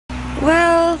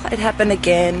Well, it happened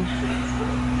again.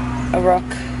 A rock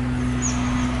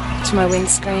to my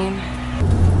windscreen.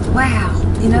 Wow,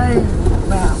 you know,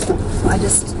 wow.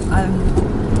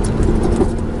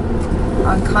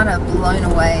 I'm kind of blown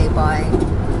away by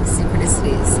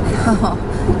synchronicities.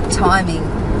 Timing,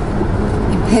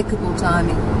 impeccable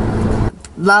timing.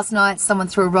 Last night someone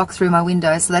threw a rock through my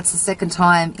window, so that's the second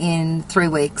time in 3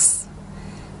 weeks.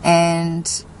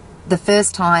 And the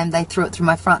first time they threw it through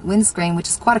my front windscreen, which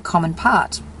is quite a common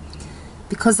part.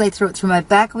 Because they threw it through my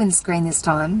back windscreen this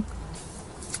time,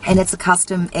 and it's a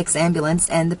custom X-ambulance,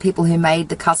 and the people who made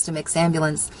the custom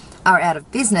X-ambulance are out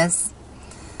of business,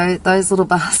 so those little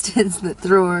bastards that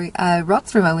threw a rock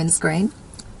through my windscreen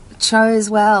chose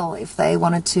well if they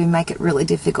wanted to make it really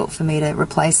difficult for me to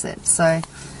replace it. So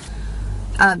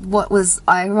what was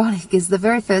ironic is the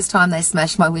very first time they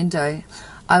smashed my window,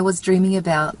 I was dreaming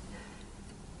about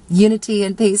unity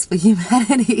and peace for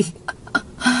humanity.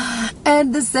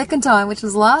 And the second time, which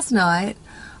was last night,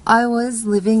 I was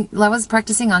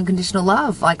practicing unconditional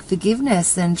love, like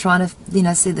forgiveness and trying to, you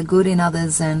know, see the good in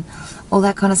others and all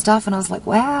that kind of stuff. And I was like,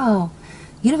 wow,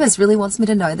 universe really wants me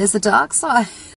to know there's a dark side.